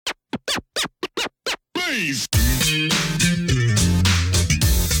bass.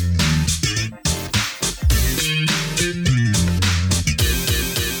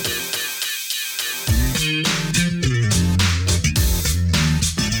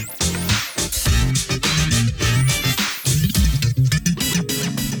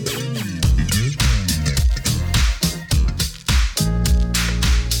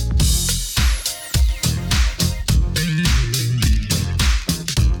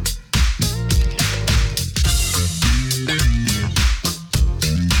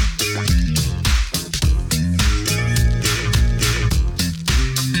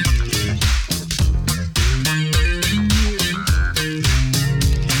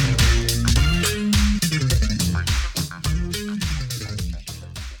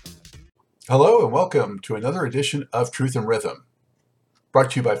 Hello and welcome to another edition of Truth and Rhythm.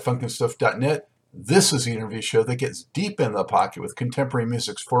 Brought to you by FunknStuff.net, this is the interview show that gets deep in the pocket with contemporary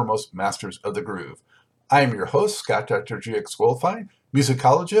music's foremost masters of the groove. I am your host, Scott Dr. GX Goldfine,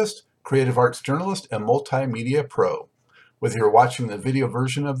 musicologist, creative arts journalist, and multimedia pro. Whether you're watching the video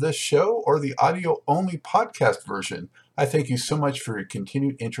version of this show or the audio-only podcast version, I thank you so much for your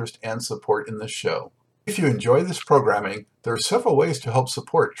continued interest and support in this show. If you enjoy this programming, there are several ways to help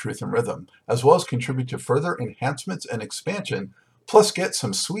support Truth and Rhythm, as well as contribute to further enhancements and expansion, plus get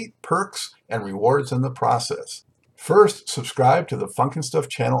some sweet perks and rewards in the process. First, subscribe to the Funk and Stuff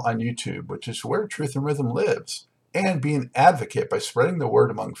channel on YouTube, which is where Truth and Rhythm lives, and be an advocate by spreading the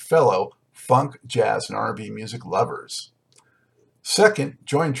word among fellow funk, jazz, and R&B music lovers. Second,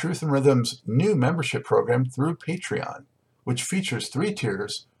 join Truth and Rhythm's new membership program through Patreon, which features 3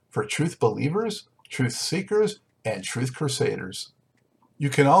 tiers for truth believers, truth seekers, and truth crusaders. You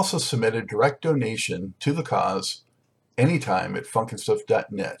can also submit a direct donation to the cause anytime at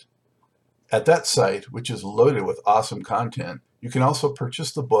FunknStuff.net. At that site, which is loaded with awesome content, you can also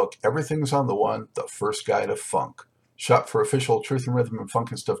purchase the book Everything's on the One, The First Guide of Funk. Shop for official Truth and Rhythm and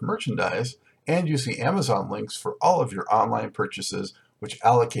Funk and Stuff merchandise, and use the Amazon links for all of your online purchases, which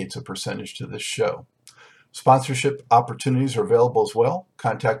allocates a percentage to this show. Sponsorship opportunities are available as well.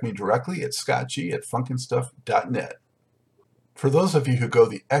 Contact me directly at scottg@funknstuff.net. For those of you who go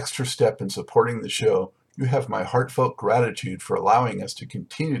the extra step in supporting the show, you have my heartfelt gratitude for allowing us to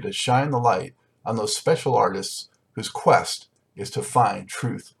continue to shine the light on those special artists whose quest is to find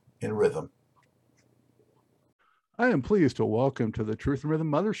truth in rhythm. I am pleased to welcome to the Truth and Rhythm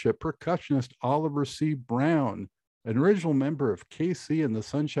Mothership percussionist Oliver C. Brown, an original member of KC and the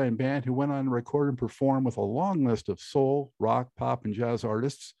Sunshine Band who went on to record and perform with a long list of soul, rock, pop, and jazz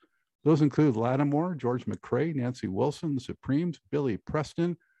artists. Those include Lattimore, George McCrae, Nancy Wilson, The Supremes, Billy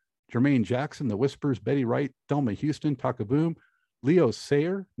Preston, Jermaine Jackson, The Whispers, Betty Wright, Thelma Houston, Taka-Boom, Leo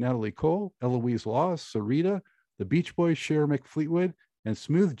Sayer, Natalie Cole, Eloise Laws, Sarita, The Beach Boys, Cher McFleetwood, and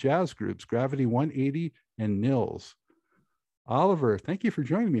smooth jazz groups Gravity 180 and Nils. Oliver, thank you for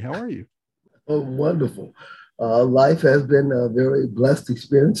joining me. How are you? Oh, wonderful. Life has been a very blessed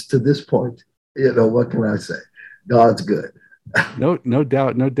experience to this point. You know, what can I say? God's good. No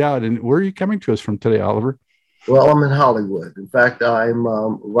doubt. And where are you coming to us from today, Oliver? Well, I'm in Hollywood. In fact, I'm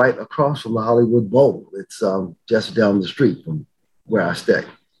right across from the Hollywood Bowl. It's just down the street from where I stay.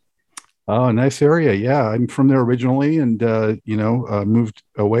 Oh, nice area. Yeah, I'm from there originally and, moved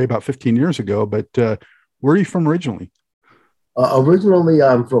away about 15 years ago. But where are you from originally? Originally,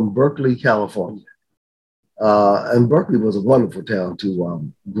 I'm from Berkeley, California. And Berkeley was a wonderful town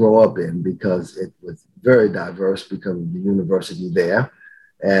to grow up in because it was very diverse because of the university there.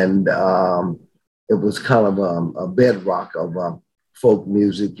 And it was kind of a bedrock of folk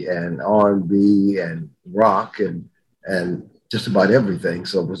music and R&B and rock and just about everything.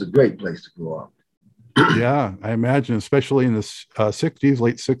 So it was a great place to grow up. Yeah, I imagine, especially in the 60s,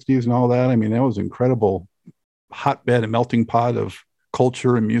 late 60s and all that. I mean, that was incredible hotbed and melting pot of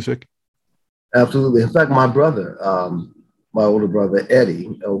culture and music. Absolutely. In fact, my brother, my older brother,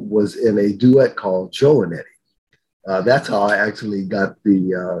 Eddie, was in a duet called Joe and Eddie. That's how I actually got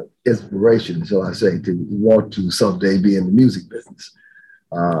the inspiration, shall I say, to want to someday be in the music business.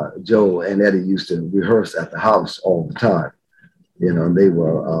 Joe and Eddie used to rehearse at the house all the time. You know, and they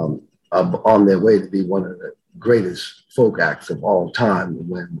were on their way to be one of the greatest folk acts of all time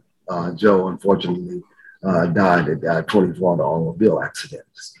when Joe, unfortunately, died at a 24-hour automobile accident.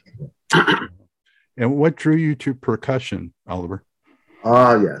 And what drew you to percussion, Oliver?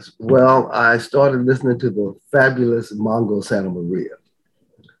 Yes. Well, I started listening to the fabulous Mongo Santa Maria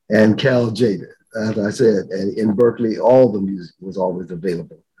and Cal Jada. As I said, and in Berkeley, all the music was always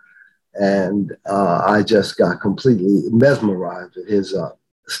available. And I just got completely mesmerized with his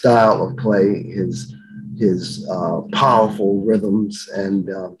style of play, his powerful rhythms, and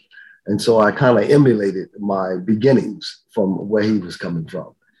And so I kind of emulated my beginnings from where he was coming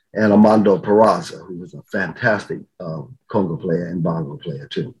from. And Armando Peraza, who was a fantastic conga player and bongo player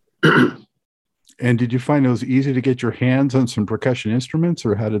too. And did you find it was easy to get your hands on some percussion instruments,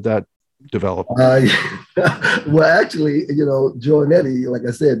 or how did that develop? Well, actually, Joe and Eddie, like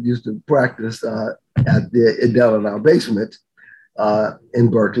I said, used to practice down in our basement in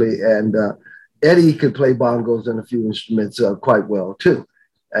Berkeley. And Eddie could play bongos and a few instruments quite well too.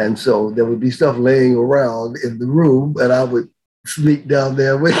 And so there would be stuff laying around in the room, and I would sneak down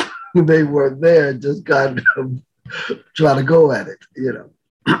there when they weren't there and just kind of try to go at it,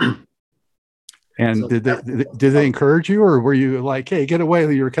 And so did they encourage you, or were you like, hey, get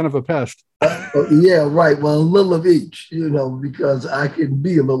away, you're kind of a pest? Yeah, right. Well, a little of each, because I can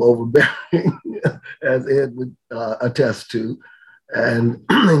be a little overbearing, as Ed would attest to, and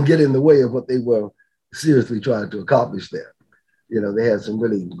get in the way of what they were seriously trying to accomplish there. They had some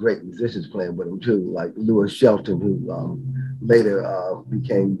really great musicians playing with them too, like Louis Shelton, who later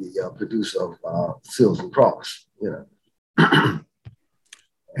became the producer of Seals and Cross.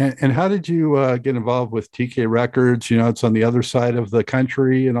 And how did you get involved with TK Records? It's on the other side of the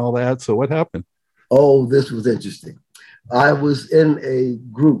country and all that. So what happened? Oh, this was interesting. I was in a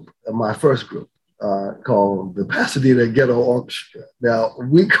group, my first group, called the Pasadena Ghetto Orchestra. Now,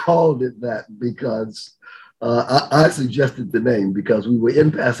 we called it that because I suggested the name because we were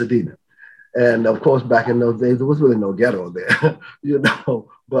in Pasadena. And of course, back in those days, there was really no ghetto there,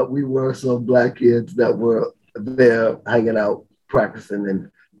 but we were some Black kids that were there hanging out, practicing and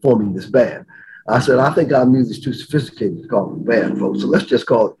forming this band. I said, I think our music's too sophisticated to call it a band, folks. So let's just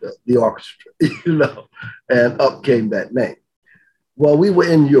call it the orchestra, and up came that name. Well, we were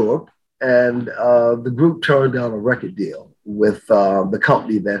in Europe, and the group turned down a record deal with the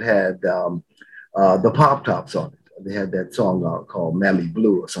company that had the Pop Tops on it. They had that song called Mammy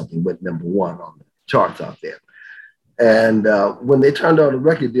Blue or something, went #1 on the charts out there. And when they turned down the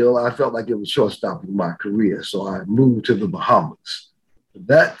record deal, I felt like it was short-stopping my career. So I moved to the Bahamas.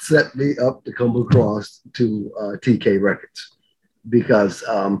 That set me up to come across to TK Records, because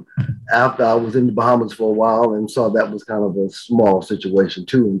after I was in the Bahamas for a while and saw that was kind of a small situation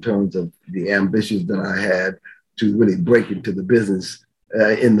too, in terms of the ambitions that I had to really break into the business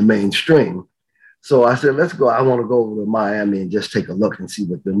in the mainstream. So I said, let's go. I want to go over to Miami and just take a look and see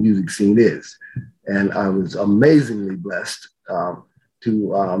what the music scene is. And I was amazingly blessed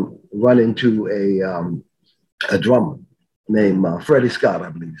to run into a drummer named Freddie Scott, I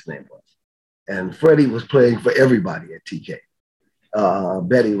believe his name was. And Freddie was playing for everybody at TK.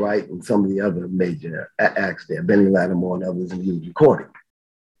 Betty Wright and some of the other major acts there, Benny Lattimore and others, and he was recording.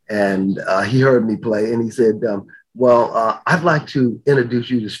 And he heard me play and he said, I'd like to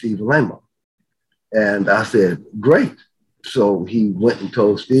introduce you to Steve Alaimo. And I said, great. So he went and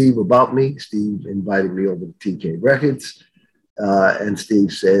told Steve about me. Steve invited me over to TK Records. And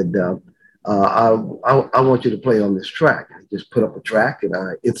Steve said, I want you to play on this track. I just put up a track, and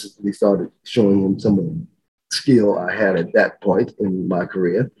I instantly started showing him some of the skill I had at that point in my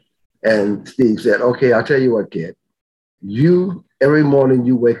career. And Steve said, okay, I'll tell you what, kid. Every morning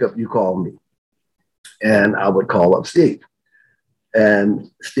you wake up, you call me. And I would call up Steve. And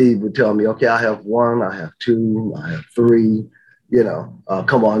Steve would tell me, okay, I have 1, I have 2, I have 3,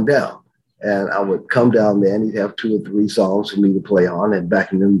 come on down. And I would come down there and he'd have 2 or 3 songs for me to play on. And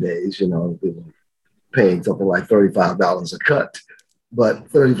back in them days, we were paying something like $35 a cut. But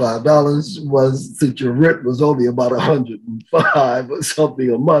 $35 was, since your rent was only about $105 or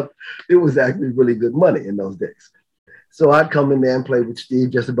something a month, it was actually really good money in those days. So I'd come in there and play with Steve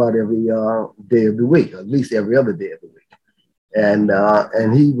just about every day of the week, at least every other day of the week. And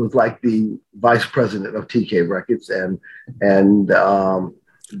he was like the vice president of TK Records and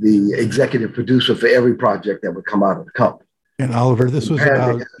the executive producer for every project that would come out of the company. And Oliver, this was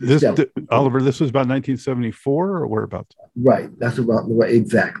about 1974 or whereabouts? Right, that's about right,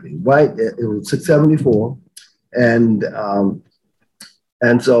 exactly. Right, it was 674, and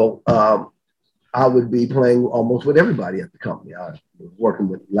so I would be playing almost with everybody at the company. I was working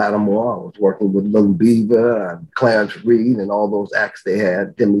with Lattimore, I was working with Little Beaver, and Clarence Reed, and all those acts they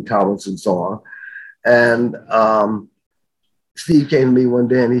had, Timmy Thomas, and so on. And Steve came to me one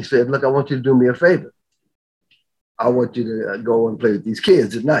day and he said, look, I want you to do me a favor. I want you to go and play with these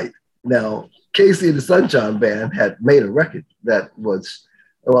kids at night. Now, KC and the Sunshine Band had made a record that was,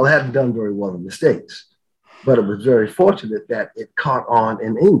 well, it hadn't done very well in the States, but it was very fortunate that it caught on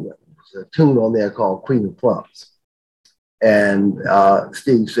in England. There was a tune on there called Queen of Plums. And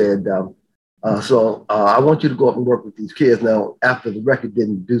Steve said, so I want you to go up and work with these kids. Now, after the record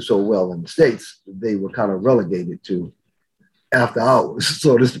didn't do so well in the States, they were kind of relegated to after hours,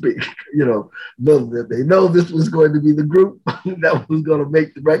 so to speak. Little did they know this was going to be the group that was going to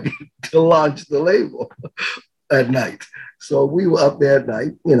make the record to launch the label at night. So we were up there at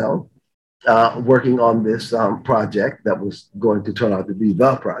night, working on this project that was going to turn out to be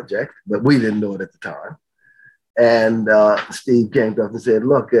the project, but we didn't know it at the time. And Steve came to us and said,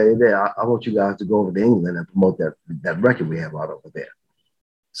 look, I want you guys to go over to England and promote that record we have out over there.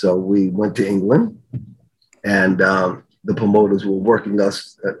 So we went to England, and the promoters were working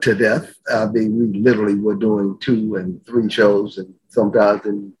us to death. We literally were doing 2 and 3 shows, and sometimes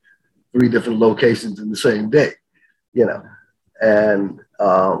in 3 different locations in the same day, And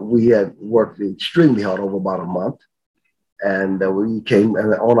we had worked extremely hard over about a month, and we came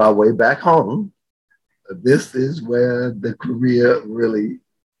on our way back home. This is where the career really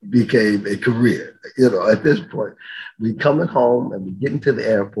became a career. At this point, we coming home and we get into the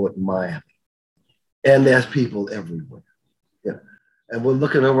airport in Miami, and there's people everywhere. And we're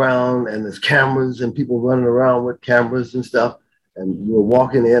looking around, and there's cameras and people running around with cameras and stuff. And we were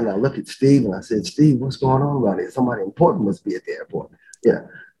walking in, and I looked at Steve and I said, Steve, what's going on around here? Somebody important must be at the airport.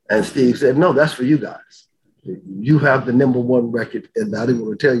 And Steve said, no, that's for you guys. You have the #1 record, and I didn't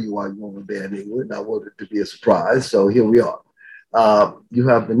want to tell you why you were there in England. I wanted it to be a surprise. So here we are. You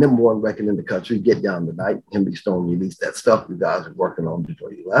have the #1 record in the country. Get Down Tonight. Henry Stone released that stuff you guys were working on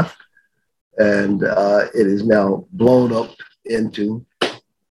before you left. And it is now blown up into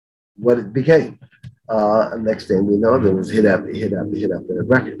what it became. Next thing we know, there was hit after hit after hit after the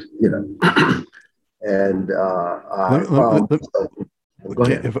record, And go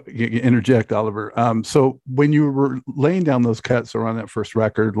ahead. If you interject, Oliver. So when you were laying down those cuts around that first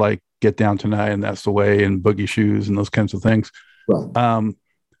record, like Get Down Tonight and That's the Way and Boogie Shoes and those kinds of things, right.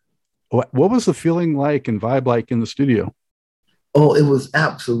 What was the feeling like and vibe like in the studio? Oh, it was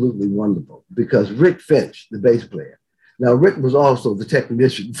absolutely wonderful because Rick Finch, the bass player. Now, Rick was also the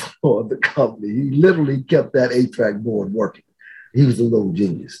technician for the company. He literally kept that 8-track board working. He was a little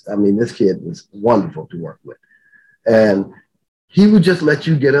genius. I mean, this kid was wonderful to work with. And he would just let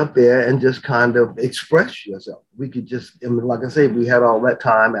you get up there and just kind of express yourself. We could just, like I said, we had all that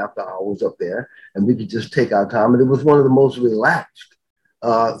time after hours up there, and we could just take our time. And it was one of the most relaxed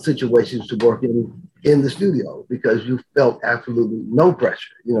situations to work in the studio because you felt absolutely no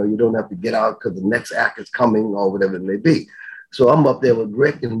pressure. You don't have to get out because the next act is coming or whatever it may be. So I'm up there with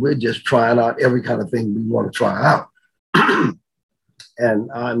Rick, and we're just trying out every kind of thing we want to try out.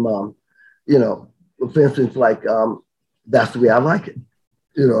 And I'm, for instance, like, That's the Way I Like It.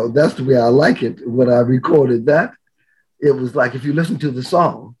 That's the way I like it. When I recorded that, it was like, if you listen to the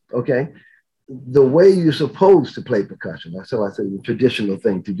song, okay, the way you're supposed to play percussion, so I say the traditional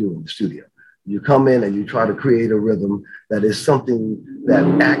thing to do in the studio. You come in and you try to create a rhythm that is something that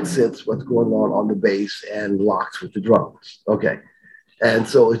accents what's going on the bass and locks with the drums, okay? And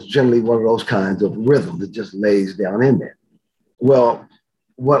so it's generally one of those kinds of rhythm that just lays down in there. Well,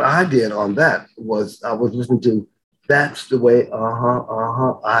 what I did on that was I was listening to That's the Way,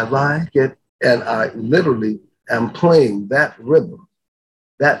 I Like It. And I literally am playing that rhythm,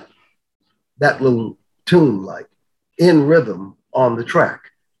 that little tune, like in rhythm on the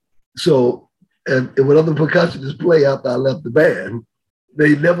track. So, and when other percussionists play after I left the band,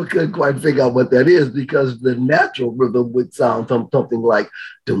 they never could quite figure out what that is because the natural rhythm would sound something like,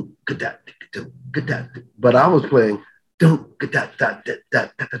 but I was playing, and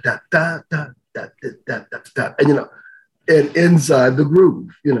and inside the groove,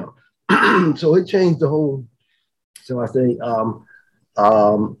 So it changed the whole, so I say,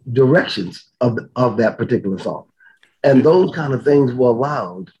 directions of that particular song. And those kind of things were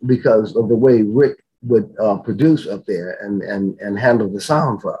allowed because of the way Rick would produce up there and handle the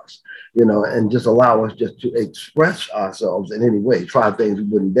sound for us, and just allow us just to express ourselves in any way, try things we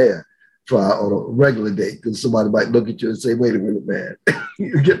wouldn't dare try on a regular day because somebody might look at you and say, wait a minute, man,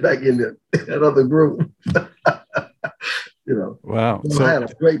 you get back in that other groove. Wow. So I had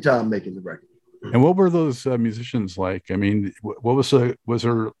a great time making the record. And what were those musicians like? I mean, was there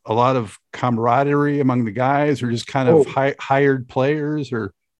a lot of camaraderie among the guys, or just kind of hired players,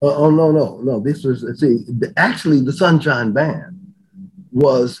 or? No. This was actually the Sunshine Band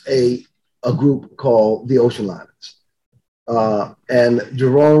was a group called the Ocean Liners, and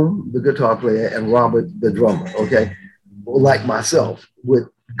Jerome, the guitar player, and Robert, the drummer. Okay, like myself, would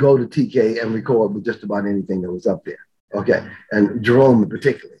go to TK and record with just about anything that was up there. Okay, and Jerome in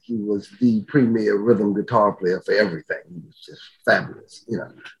particular, he was the premier rhythm guitar player for everything. He was just fabulous.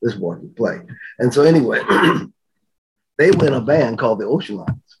 This boy could play. And so anyway, they were in a band called the Ocean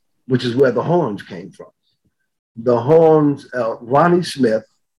Liners, which is where the horns came from. The horns, Ronnie Smith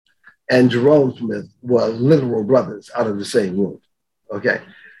and Jerome Smith were literal brothers out of the same womb. Okay.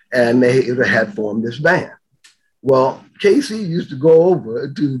 And they had formed this band. Well, Casey used to go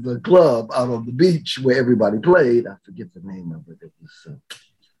over to the club out on the beach where everybody played. I forget the name of it. It was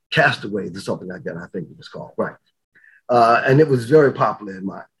Castaways or something like that, I think it was called, right? And it was very popular in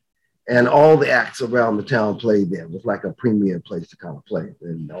mine. And all the acts around the town played there. It was like a premier place to kind of play.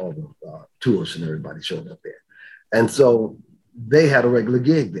 And all the tourists and everybody showed up there. And so they had a regular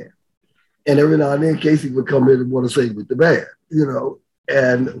gig there. And every now and then, Casey would come in and want to sing with the band, you know.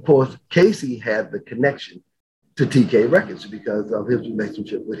 And of course, Casey had the connection to TK Records because of his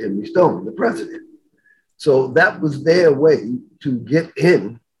relationship with Henry Stone, the president. So that was their way to get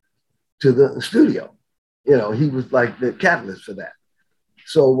in to the studio. You know, he was like the catalyst for that.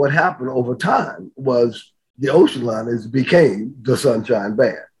 So what happened over time was the Ocean Liners became the Sunshine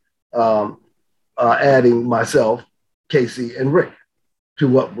Band, adding myself, Casey, and Rick to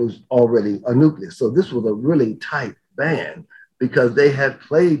what was already a nucleus. So this was a really tight band because they had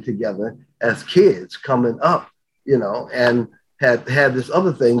played together as kids coming up, you know, and had this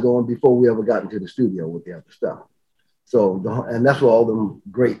other thing going before we ever got into the studio with the other stuff. So, and that's where all them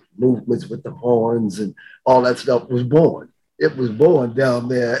great movements with the horns and all that stuff was born. It was born down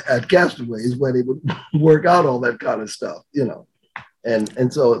there at Castaways where they would work out all that kind of stuff, you know.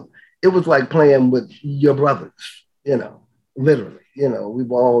 And so it was like playing with your brothers, you know, literally. You know, we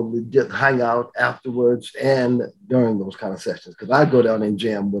would all just hang out afterwards and during those kind of sessions because I'd go down and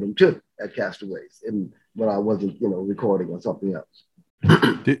jam with them too at Castaways and when I wasn't, you know, recording or something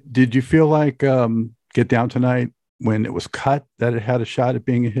else. Did you feel like Get Down Tonight, when it was cut, that it had a shot at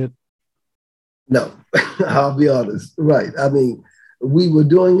being a hit? No, I'll be honest. Right. I mean, we were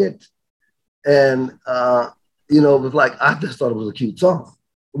doing it and, you know, it was like, I just thought it was a cute song.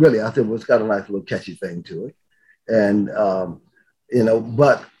 Really, I think it's got a nice little catchy thing to it. And, you know,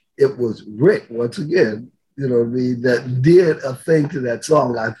 but it was Rick, once again, you know what I mean, that did a thing to that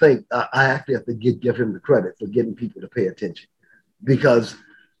song. I think I actually have to give him the credit for getting people to pay attention because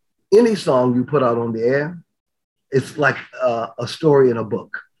any song you put out on the air, it's like a story in a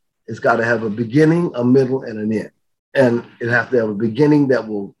book. It's got to have a beginning, a middle, and an end. And it has to have a beginning that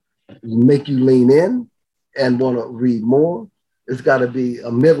will make you lean in and want to read more. It's got to be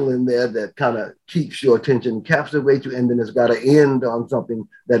a middle in there that kind of keeps your attention, captivates you, and then it's got to end on something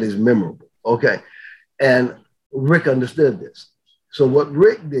that is memorable. Okay. And Rick understood this. So what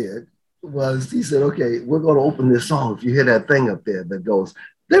Rick did was he said, okay, we're going to open this song. If you hear that thing up there that goes,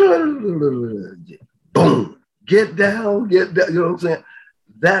 boom, get down, you know what I'm saying?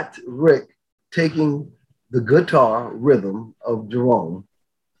 That's Rick taking the guitar rhythm of Jerome,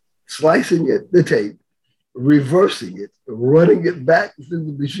 slicing it, the tape, reversing it, running it back through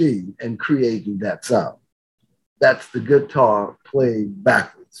the machine and creating that sound. That's the guitar played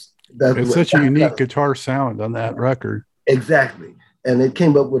backwards. It's such a unique guitar sound on that record. Exactly. And it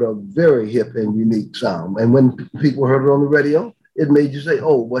came up with a very hip and unique sound. And when people heard it on the radio, it made you say,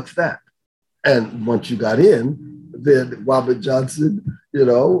 oh, what's that? And once you got in, then Robert Johnson, you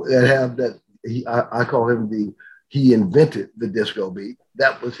know, and have that, I call him he invented the disco beat.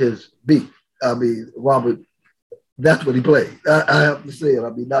 That was his beat. I mean, Robert, that's what he played. I have to say it. I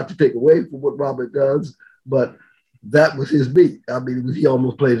mean, not to take away from what Robert does, but that was his beat. I mean, he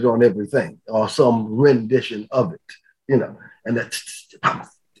almost played it on everything or some rendition of it, you know, and it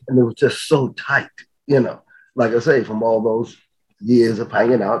was just so tight, you know, like I say, from all those years of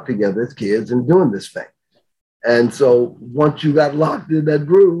hanging out together as kids and doing this thing. And so once you got locked in that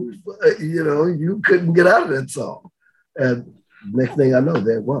groove, you know, you couldn't get out of that song. And next thing I know,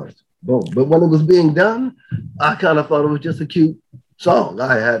 there it was. Boom. But when it was being done, I kind of thought it was just a cute song.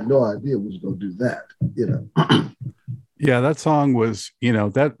 I had no idea it was going to do that, you know. Yeah, that song was, you know,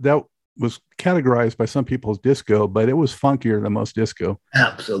 that was categorized by some people as disco, but it was funkier than most disco.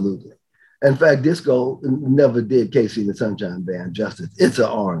 Absolutely. In fact, disco never did Casey and the Sunshine Band justice. It's an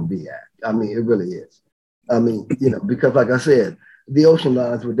R&B act. I mean, it really is. I mean, you know, because like I said, the Ocean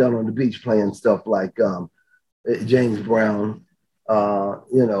Liners were down on the beach playing stuff like James Brown,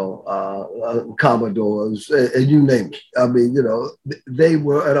 you know, Commodores, and you name it. I mean, you know, they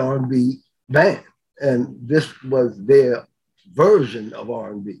were an R&B band, and this was their version of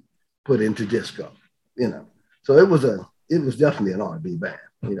R&B put into disco, you know. So it was definitely an R&B band.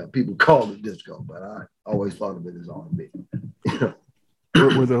 You know, people called it disco, but I always thought of it as R&B. You know?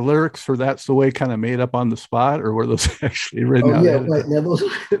 Were the lyrics for That's the Way kind of made up on the spot, or were those actually written out? Yeah, right. Now those,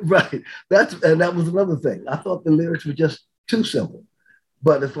 right. That was another thing. I thought the lyrics were just too simple.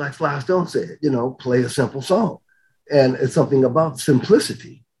 But it's like Sly Stone said, you know, play a simple song. And it's something about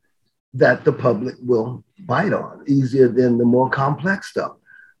simplicity that the public will bite on easier than the more complex stuff.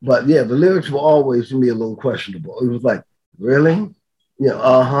 But yeah, the lyrics were always to me a little questionable. It was like, really?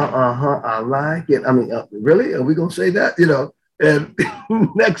 I like it. I mean, really? Are we gonna say that? And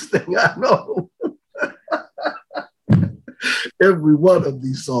next thing I know, every one of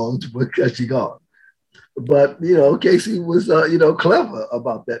these songs were catching on. But Casey was clever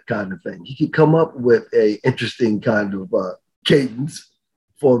about that kind of thing. He could come up with a interesting kind of cadence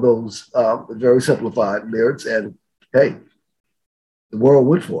for those very simplified lyrics, and hey, the world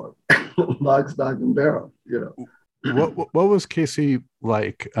went for it. Lock, stock, and barrel. What was Casey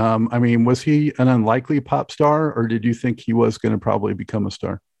like? I mean, was he an unlikely pop star, or did you think he was going to probably become a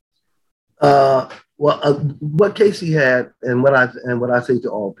star? What Casey had, and what I say to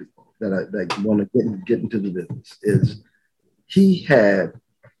all people that want to get into the business is he had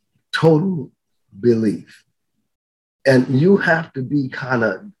total belief, and you have to be kind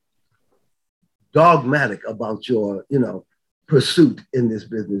of dogmatic about your pursuit in this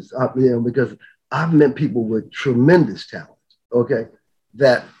business. Because I've met people with tremendous talent, okay,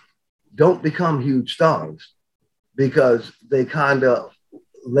 that don't become huge stars because they kind of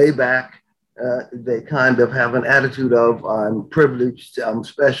lay back. They kind of have an attitude of I'm privileged, I'm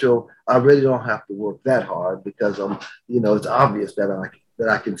special. I really don't have to work that hard because it's obvious that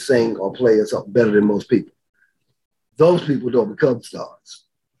I can sing or play something better than most people. Those people don't become stars.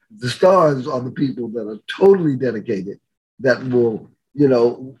 The stars are the people that are totally dedicated, that will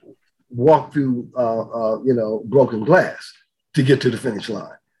walk through broken glass to get to the finish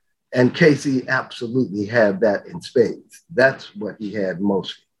line. And Casey absolutely had that in spades. That's what he had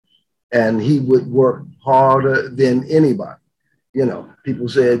mostly. And he would work harder than anybody. People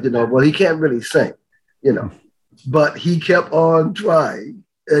said, well, he can't really sing, but he kept on trying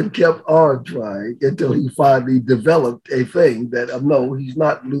and kept on trying until he finally developed a thing that, no, he's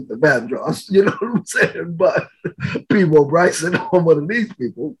not Luther Vandross, you know what I'm saying? But Peabo Bryson or one of these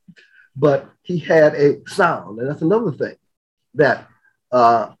people. But he had a sound. And that's another thing that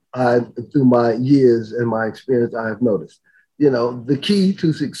through my years and my experience, I have noticed. The key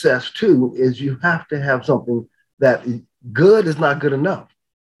to success too is you have to have something that good is not good enough.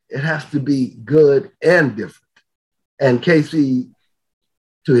 It has to be good and different. And Casey,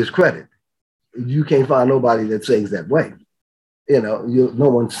 to his credit, you can't find nobody that sings that way. No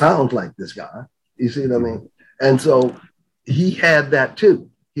one sounds like this guy. You see what I mean? And so he had that too.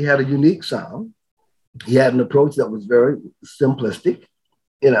 He had a unique sound. He had an approach that was very simplistic,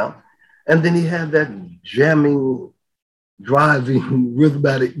 and then he had that jamming, driving,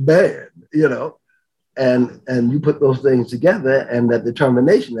 rhythmic band, and you put those things together and that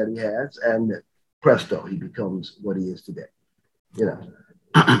determination that he has, and presto, he becomes what he is today,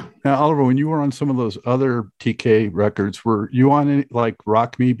 Now, Oliver, when you were on some of those other TK records, were you on any, like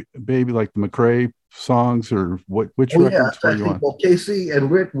Rock Me Baby, like the McRae songs, or which records were you on? Well, Casey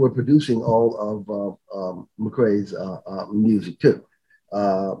and Rick were producing all of McRae's music too.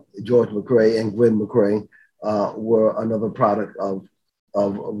 George McRae and Gwen McRae were another product of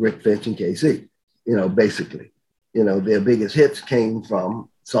Rick Finch and Casey. Basically, their biggest hits came from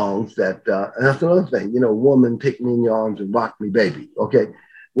songs that, and that's another thing, Woman, Take Me in Your Arms and Rock Me Baby. Okay.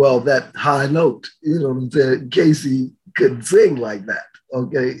 Well, that high note, Casey couldn't sing like that.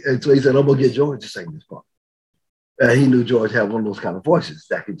 Okay. And so he said, I'm going to get George to sing this part. And he knew George had one of those kind of voices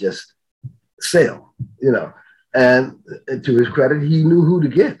that could just sail, and to his credit, he knew who to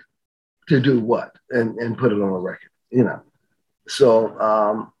get to do what and put it on a record,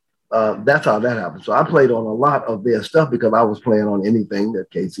 So that's how that happened. So I played on a lot of their stuff because I was playing on anything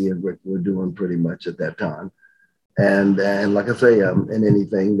that Casey and Rick were doing pretty much at that time. And like I say, in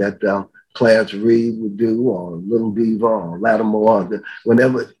anything that Clarence Reed would do, or Little Diva, or Lattimore,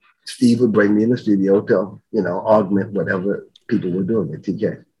 whenever Steve would bring me in the studio to, augment whatever people were doing at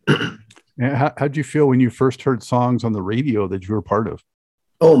TK. How'd you feel when you first heard songs on the radio that you were part of?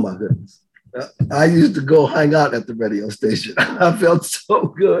 Oh my goodness. I used to go hang out at the radio station. I felt so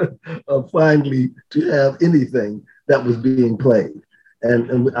good finally to have anything that was being played.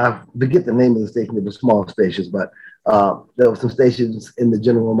 And I forget the name of the station. It was small stations, but there were some stations in the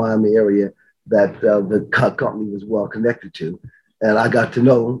general Miami area that the company was well connected to. And I got to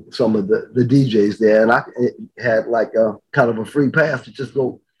know some of the DJs there. And I had like a kind of a free pass to just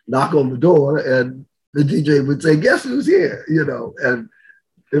go knock on the door, and the DJ would say, guess who's here? And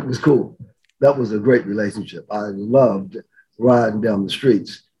it was cool. That was a great relationship. I loved riding down the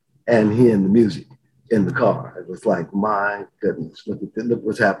streets and hearing the music in the car. It was like, my goodness, look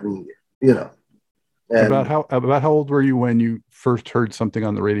what's happening here, And about how old were you when you first heard something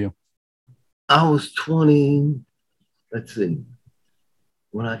on the radio? I was 20. Let's see.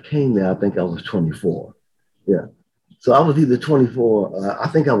 When I came there, I think I was 24. Yeah. So I was either 24, I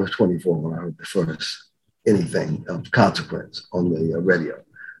think I was 24 when I heard the first anything of consequence on the radio.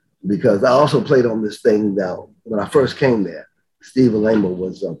 Because I also played on this thing now, when I first came there, Steve Alema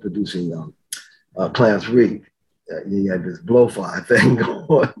was producing Clarence Reed. He had this Blowfly thing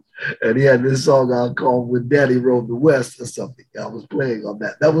going, and he had this song I called When Daddy Rode the West or something. I was playing on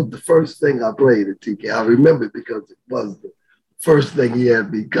that. That was the first thing I played at TK. I remember it because it was the first thing he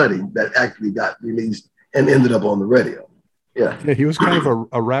had me cutting that actually got released and ended up on the radio. Yeah. Yeah, he was kind of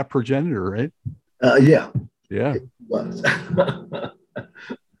a rap progenitor, right? Yeah. Yeah. It was.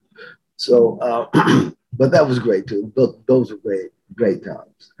 So, but that was great too. Those were great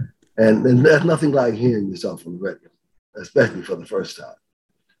times. And there's nothing like hearing yourself on the radio, especially for the first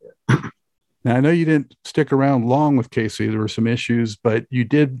time. Now, I know you didn't stick around long with KC. There were some issues, but you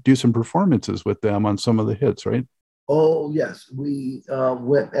did do some performances with them on some of the hits, right? Oh, yes. We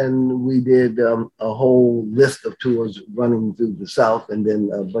went and we did a whole list of tours running through the South, and then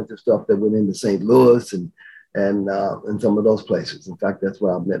a bunch of stuff that went into St. Louis and some of those places. In fact, that's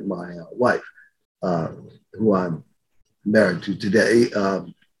where I met my wife, who I'm married to today,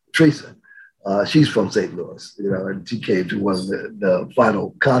 Teresa. She's from St. Louis, and she came to one of the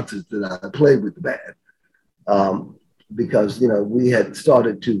final concerts that I played with the band, because we had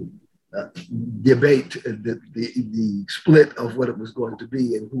started to debate the split of what it was going to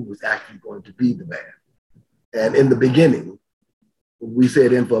be and who was actually going to be the band. And in the beginning, we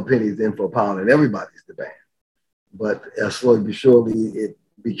said in for a penny is in for a pound, and everybody's the band. But slowly but surely, it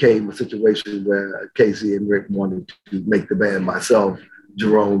became a situation where Casey and Rick wanted to make the band myself,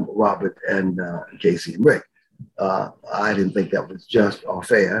 Jerome, Robert, and Casey and Rick. I didn't think that was just or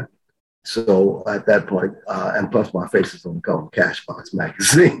fair. So at that point, and plus my face is on the cover of Cashbox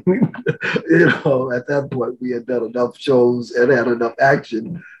magazine, at that point we had done enough shows and had enough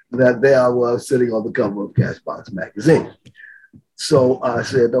action that there I was sitting on the cover of Cashbox magazine. So I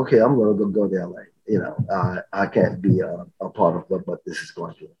said, okay, I'm going to go to LA. I can't be a part of what this is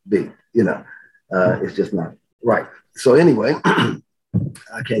going to be. It's just not right. So anyway,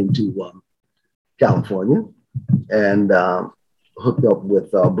 I came to California and hooked up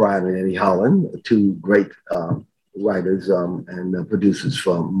with Brian and Eddie Holland, two great writers and producers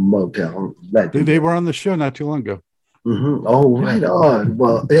from Motown. They were on the show not too long ago. Mm-hmm. Oh, right on.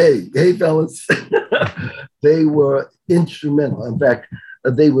 Well, hey, fellas. They were instrumental. In fact,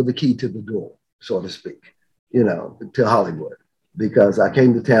 they were the key to the door, so to speak, to Hollywood, because I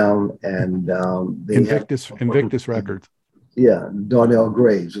came to town and Invictus Records. Yeah, Darnell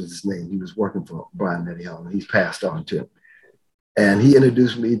Graves was his name. He was working for Brian and Eddie Holland. He's passed on too. And he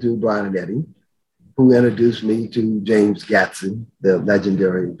introduced me to Brian and Eddie, who introduced me to James Gatson, the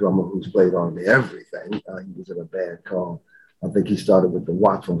legendary drummer who's played on everything. He was in a band called, I think he started with the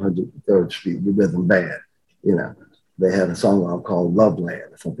Watts on 103rd Street, the rhythm band. They had a song called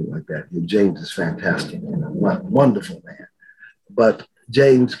Loveland or something like that. And James is fantastic, wonderful man. But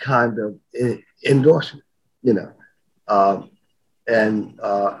James kind of endorsed me, and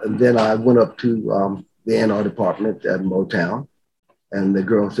then I went up to the A&R department at Motown. And the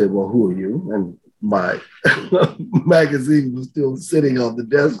girl said, well, who are you? And my magazine was still sitting on the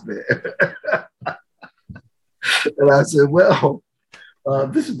desk there. And I said, well,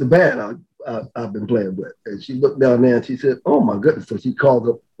 this is the band I've been playing with. And she looked down there and she said, oh my goodness. So she called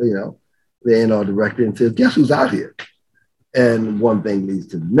up, the A&R director and said, guess who's out here? And one thing leads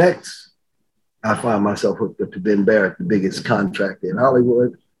to the next. I find myself hooked up to Ben Barrett, the biggest contractor in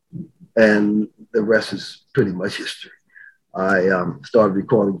Hollywood. And the rest is pretty much history. I started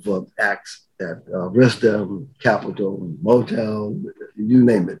recording for acts at Arista, Capitol, Motown, you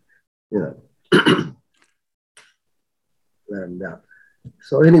name it, And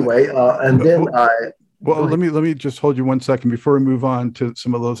so anyway, and then let me just hold you 1 second before we move on to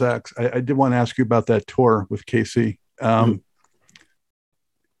some of those acts. I did want to ask you about that tour with KC.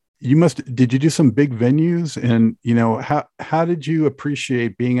 Did you do some big venues, and how did you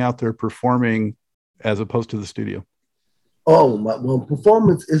appreciate being out there performing as opposed to the studio? Oh,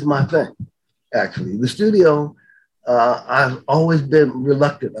 performance is my thing, actually. The studio, I've always been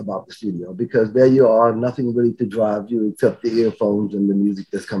reluctant about the studio because there you are, nothing really to drive you except the earphones and the music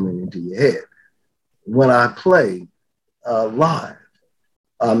that's coming into your head. When I play live,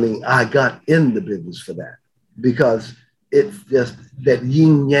 I got in the business for that because it's just that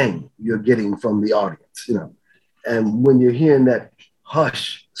yin yang you're getting from the audience, And when you're hearing that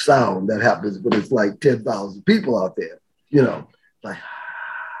hush sound that happens when it's like 10,000 people out there,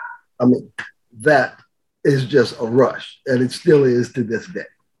 that is just a rush, and it still is to this day.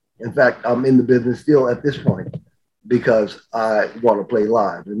 In fact, I'm in the business still at this point because I want to play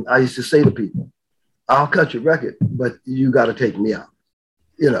live. And I used to say to people, I'll cut your record, but you got to take me out.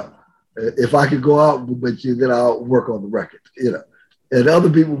 You know, if I could go out with you, then I'll work on the record. You know, and other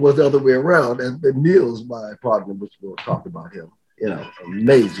people was the other way around. And Neil's my partner, which we'll talk about him. You know,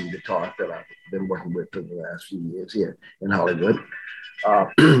 amazing guitarist that I've been working with for the last few years here in Hollywood.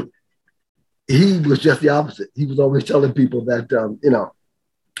 He was just the opposite. He was always telling people that, you know,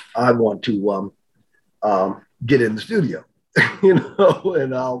 I want to get in the studio, you know,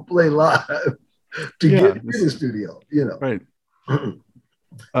 and I'll play live to get in the studio, you know. Right.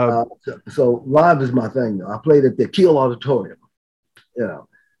 So live is my thing. Though. I played at the Kiel Auditorium, you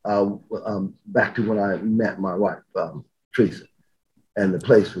know, back to when I met my wife, Teresa, and the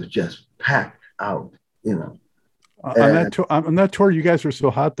place was just packed out, you know. On that tour, you guys were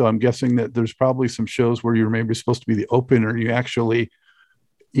so hot, though. I'm guessing that there's probably some shows where you were maybe supposed to be the opener. You actually,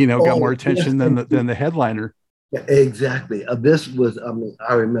 you know, got more attention than the headliner. Yeah, exactly. This was, I mean,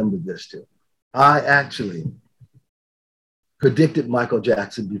 I remember this too. I actually predicted Michael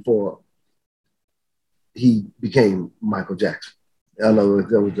Jackson before he became Michael Jackson. I know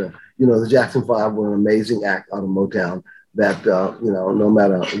there was you know, the Jackson 5 were an amazing act out of Motown that, you know, no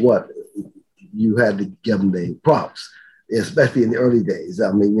matter what, you had to give them the props, especially in the early days.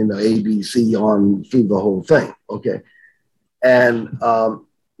 I mean, you know, ABC on through the whole thing. Okay. And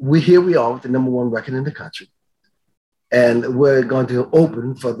here we are with the #1 record in the country. And we're going to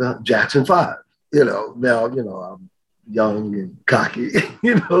open for the Jackson 5. You know, now, you know, I'm young and cocky,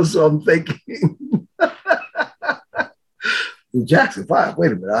 you know, so I'm thinking, the Jackson 5,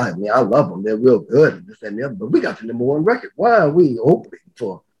 wait a minute, I mean, I love them. They're real good and this and the other, but we got the #1 record. Why are we opening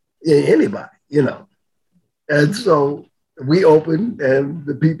for anybody, you know? And so we opened and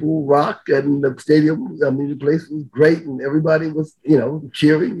the people rocked and the stadium, I mean, the place was great and everybody was, you know,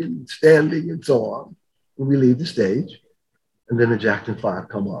 cheering and standing and so on. And we leave the stage and then the Jackson 5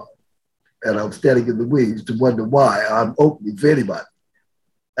 come on. And I'm standing in the wings to wonder why I'm opening for anybody.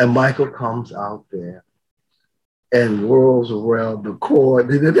 And Michael comes out there and whirls around the cord.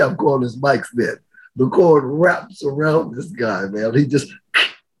 They didn't have cordless mics then. The cord wraps around this guy, man. He just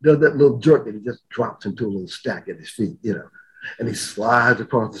does that little jerk and he just drops into a little stack at his feet, you know. And he slides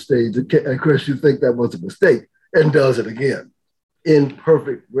across the stage. And of course, you think that was a mistake and does it again in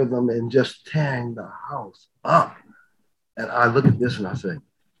perfect rhythm and just tearing the house up. And I look at this and I say,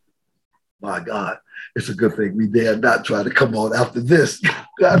 my God, it's a good thing we dare not try to come on after this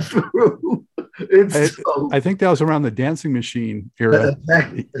got through. I think that was around the Dancing Machine era.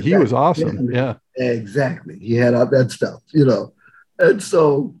 Exactly. He was awesome. Yeah. Exactly. He had all that stuff, you know. And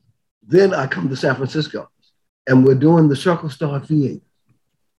so then I come to San Francisco and we're doing the Circle Star Theater.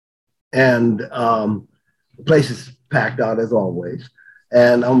 And the place is packed out as always.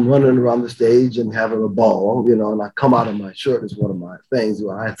 And I'm running around the stage and having a ball, you know, and I come out of my shirt is one of my things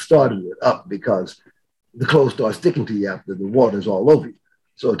where I had started it up because the clothes start sticking to you after the water's all over you.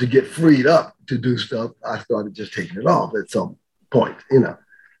 So to get freed up to do stuff, I started just taking it off at some point, you know.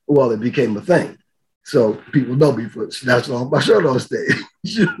 Well, it became a thing. So people know me for snatching off my shirt on stage,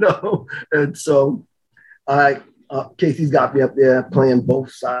 you know. And so Casey's got me up there playing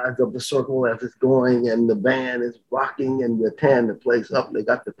both sides of the circle as it's going, and the band is rocking, and we're tearing the place up. They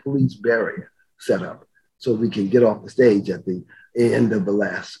got the police barrier set up so we can get off the stage at the end of the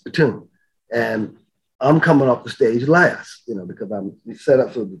last tune. And I'm coming off the stage last, you know, because I'm set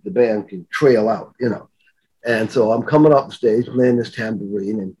up so that the band can trail out, you know. And so I'm coming off the stage playing this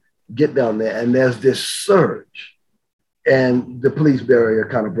tambourine and get down there, and there's this surge. And the police barrier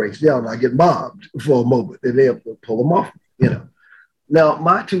kind of breaks down. I get mobbed for a moment, and they have to pull them off, you know. Now,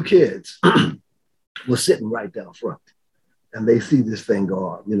 my two kids were sitting right down front, and they see this thing go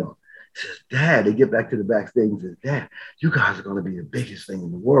on, you know. Says, Dad, they get back to the backstage and says, Dad, you guys are going to be the biggest thing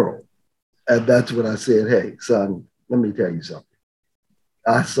in the world. And that's when I said, hey, son, let me tell you something.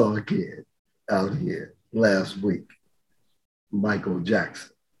 I saw a kid out here last week, Michael Jackson.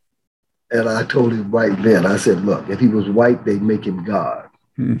 And I told him right then, I said, look, if he was white, they'd make him God.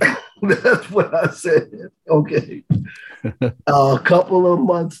 That's what I said. Okay. A couple of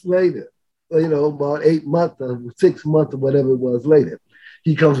months later, you know, about 8 months or 6 months or whatever it was later,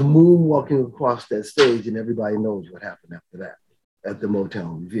 he comes moonwalking across that stage and everybody knows what happened after that at the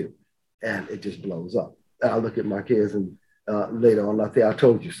Motown Review. And it just blows up. I look at my kids and later on, I say, I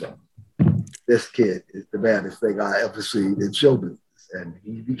told you so. This kid is the baddest thing I ever seen in show business. And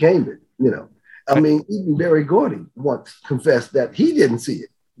he became it, you know. I mean, even Berry Gordy once confessed that he didn't see it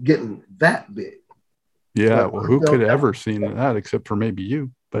getting that big. Yeah, well, who could have ever seen that except for maybe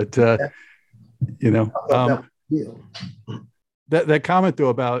you? But, you know, that comment, though,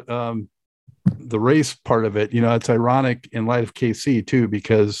 about the race part of it, you know, it's ironic in light of KC, too,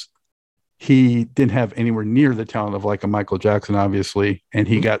 because he didn't have anywhere near the talent of like a Michael Jackson, obviously, and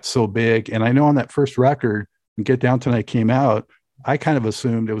he got so big. And I know on that first record, when Get Down Tonight came out, I kind of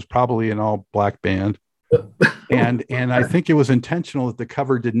assumed it was probably an all black band, and I think it was intentional that the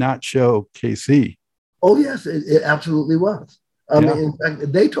cover did not show KC. Oh yes, it absolutely was. I mean, in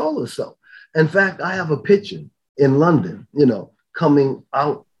fact, they told us so. In fact, I have a picture in London, coming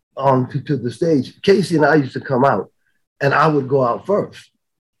out to the stage. Casey and I used to come out, and I would go out first,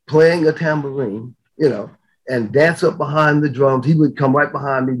 playing a tambourine, and dance up behind the drums. He would come right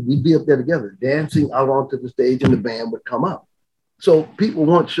behind me. We'd be up there together, dancing out onto the stage, and the band would come out. So people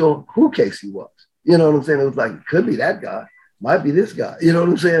weren't sure who Casey was. You know what I'm saying? It was like, it could be that guy, might be this guy. You know what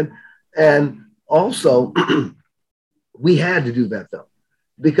I'm saying? And also, we had to do that though,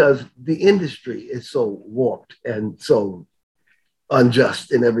 because the industry is so warped and so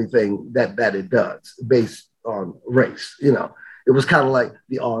unjust in everything that it does based on race. It was kind of like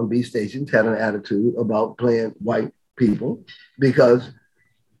the R&B stations had an attitude about playing white people because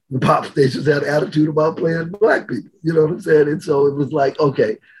the pop stations had an attitude about playing black people. You know what I'm saying? And so it was like,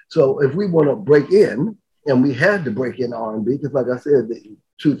 okay, so if we want to break in, and we had to break in R&B, because like I said, the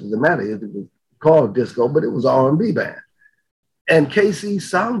truth of the matter is it was called disco, but it was R&B band. And KC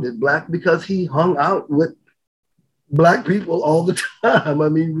sounded black because he hung out with black people all the time. I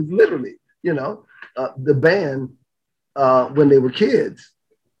mean, it was literally, the band, when they were kids,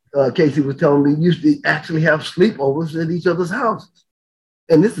 Casey was telling me, used to actually have sleepovers at each other's houses.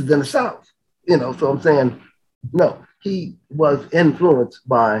 And this is in the South, so I'm saying, no, he was influenced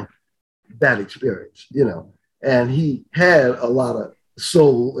by that experience, and he had a lot of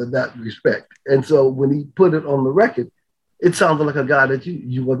soul in that respect. And so when he put it on the record, it sounded like a guy that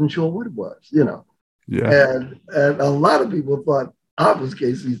you wasn't sure what it was, Yeah. And a lot of people thought I was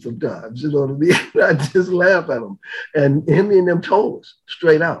Casey sometimes, you know what I mean? I just laugh at him. And him and them told us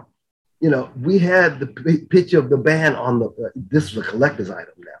straight out, we had the picture of the band on this is a collector's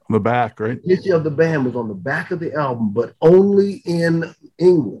item now. On the back, right? The picture of the band was on the back of the album, but only in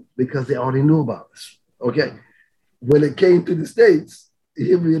England because they already knew about us. Okay. When it came to the States,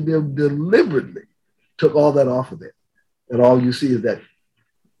 him and them deliberately took all that off of it. And all you see is that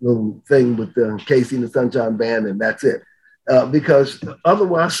little thing with Casey and the Sunshine Band, and that's it. Because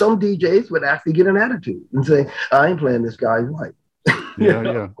otherwise, some DJs would actually get an attitude and say, I ain't playing this guy white.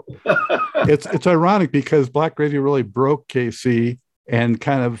 Yeah. It's ironic because Black Radio really broke KC and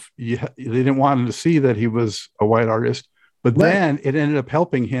kind of, they didn't want him to see that he was a white artist, but Right. then it ended up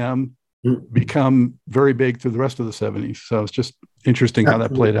helping him become very big through the rest of the 70s. So it's just interesting how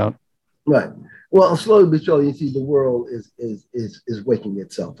that played out. Right. Well, slowly but surely, you see the world is waking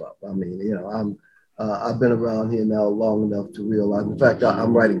itself up. I mean, I've been around here now long enough to realize. In fact,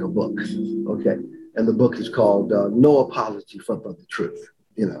 I'm writing a book. Okay, and the book is called "No Apology for the Truth."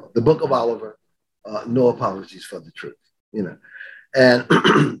 The Book of Oliver, No Apologies for the Truth. And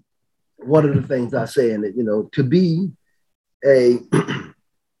one of the things I say in it, to be a,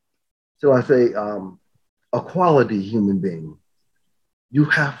 shall I say, a quality human being, you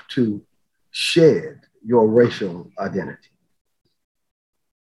have to shed your racial identity.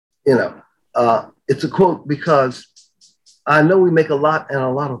 It's a quote because I know we make a lot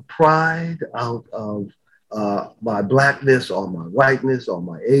of pride out of my blackness or my whiteness or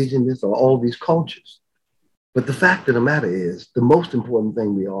my Asianness or all these cultures. But the fact of the matter is the most important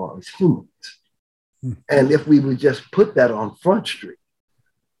thing we are is humans. And if we would just put that on Front Street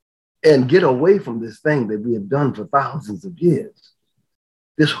and get away from this thing that we have done for thousands of years,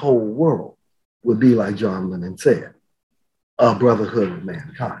 this whole world would be like John Lennon said, a brotherhood of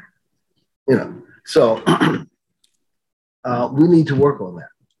mankind. So we need to work on that.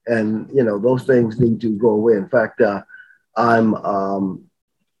 And, those things need to go away. In fact, I'm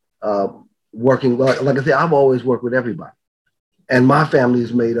working, like I say, I've always worked with everybody. And my family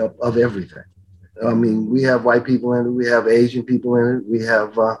is made up of everything. I mean, we have white people in it, we have Asian people in it, we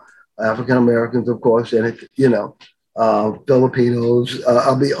have African Americans, of course, in it, Filipinos,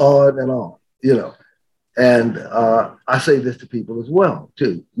 I'll be on and on, And I say this to people as well,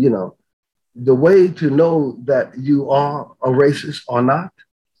 too. The way to know that you are a racist or not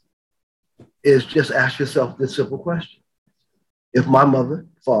is just ask yourself this simple question. If my mother,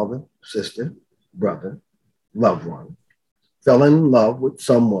 father, sister, brother, loved one fell in love with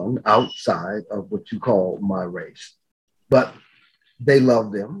someone outside of what you call my race, but they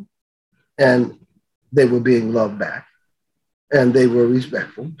loved them and they were being loved back and they were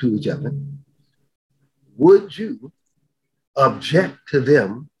respectful to each other, would you object to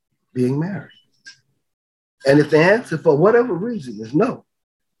them being married? And if the answer for whatever reason is no,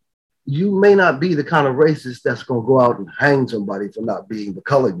 you may not be the kind of racist that's going to go out and hang somebody for not being the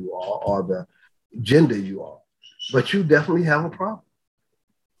color you are or the gender you are, but you definitely have a problem.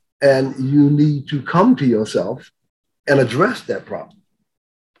 And you need to come to yourself and address that problem,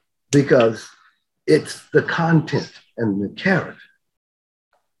 because it's the content and the character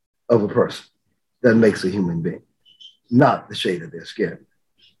of a person that makes a human being, not the shade of their skin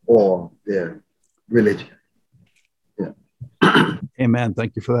or their religion. Yeah. Amen.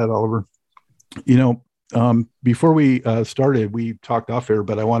 Thank you for that, Oliver. Before we started, we talked off air,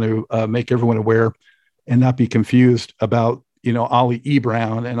 but I want to make everyone aware and not be confused about, Ollie E.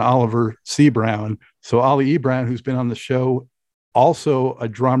 Brown and Oliver C. Brown. So Ollie E. Brown, who's been on the show, also a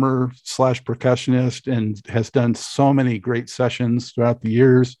drummer / percussionist, and has done so many great sessions throughout the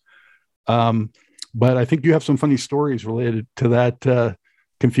years. But I think you have some funny stories related to that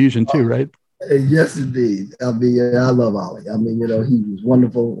confusion too, right? Yes, indeed. I mean, I love Ollie. I mean, he was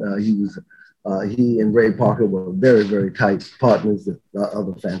wonderful. He and Ray Parker were very, very tight partners. The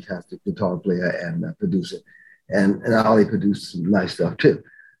other fantastic guitar player and producer, and Ollie produced some nice stuff too.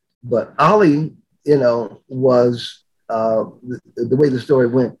 But Ollie, was the way the story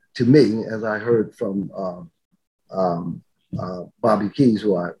went to me, as I heard from Bobby Keys,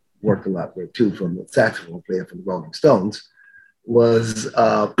 who I worked a lot with too, from the saxophone player from the Rolling Stones, was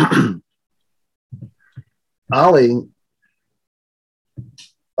Ollie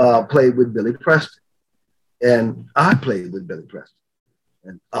played with Billy Preston, and I played with Billy Preston,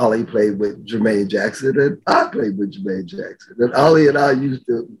 and Ollie played with Jermaine Jackson, and I played with Jermaine Jackson, and Ollie and I used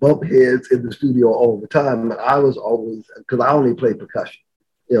to bump heads in the studio all the time, and I was always, because I only played percussion,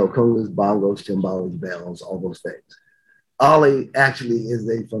 congas, bongos, timbales, bells, all those things. Ollie actually is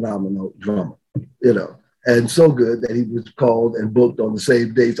a phenomenal drummer, and so good that he was called and booked on the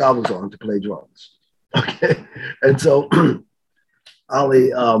same dates I was on to play drums. Okay, and so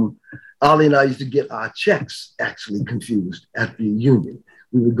Ollie and I used to get our checks actually confused at the union.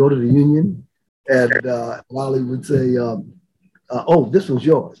 We would go to the union, and Ollie would say, "Oh, this one's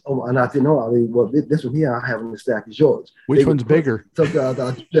yours." Oh, and I said, "No, Ollie, well, this one here I have in the stack is yours." Which one's bigger? Sometimes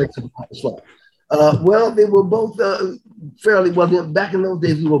our checks in the slot. Well, they were both fairly well. Back in those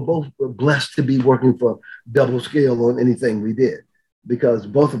days, we were both blessed to be working for double scale on anything we did, because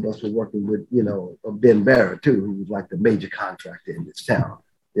both of us were working with, Ben Barrett too, who was like the major contractor in this town.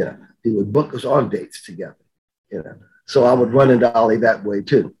 Yeah, he would book us on dates together. So I would run into Ollie that way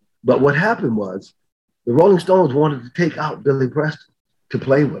too. But what happened was, the Rolling Stones wanted to take out Billy Preston to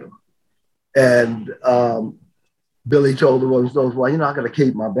play with him, and Billy told the Rolling Stones, "Well, I got to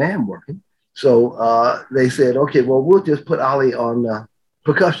keep my band working." So they said, "Okay, well, we'll just put Ollie on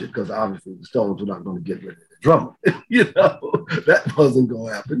percussion," because obviously the Stones were not going to get rid of the drummer. That wasn't going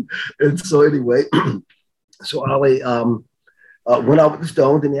to happen. And so anyway, so Ollie went out with the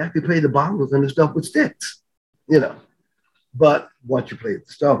Stones, and he actually played the bongos and the stuff with sticks, But once you play with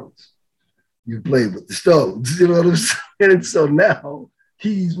the Stones, you play with the Stones, you know what I'm saying? And so now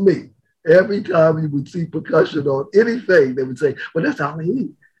he's me. Every time you would see percussion on anything, they would say, "Well, that's Ollie E."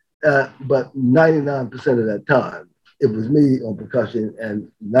 But 99% of that time, it was me on percussion, and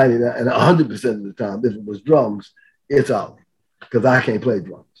 100% of the time, if it was drums, it's Ollie, because I can't play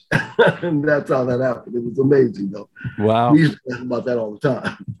drums. And that's how that happened. It was amazing, though. Wow. We used to talk about that all the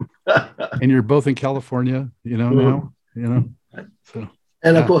time. And you're both in California, now, So,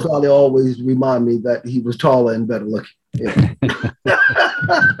 and of course, Ollie always remind me that he was taller and better looking.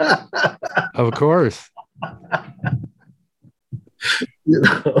 Of course.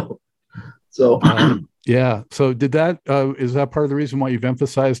 So yeah. So did that is that part of the reason why you've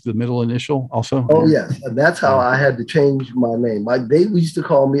emphasized the middle initial also? Oh yes, and that's how I had to change my name. They used to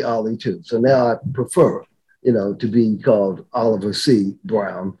call me Ollie too, so now I prefer to be called Oliver C.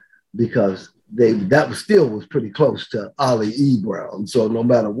 Brown, because that was pretty close to Ollie E. Brown. So no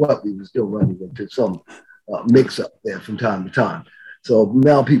matter what, we were still running into some mix up there from time to time. So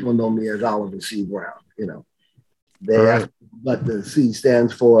now people know me as Oliver C. Brown. Right. What the C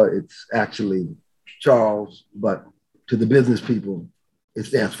stands for, it's actually Charles, but to the business people, it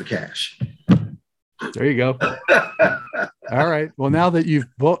stands for cash. There you go. All right. Well, now that you've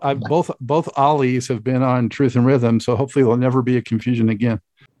both Ollies have been on Truth and Rhythm, so hopefully there'll never be a confusion again.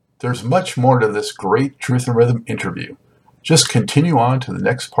 There's much more to this great Truth and Rhythm interview. Just continue on to the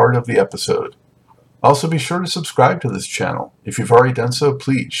next part of the episode. Also, be sure to subscribe to this channel. If you've already done so,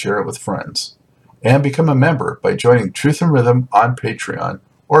 please share it with friends. And become a member by joining Truth and Rhythm on Patreon,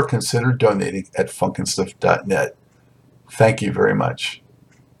 or consider donating at funkinstuff.net. Thank you very much.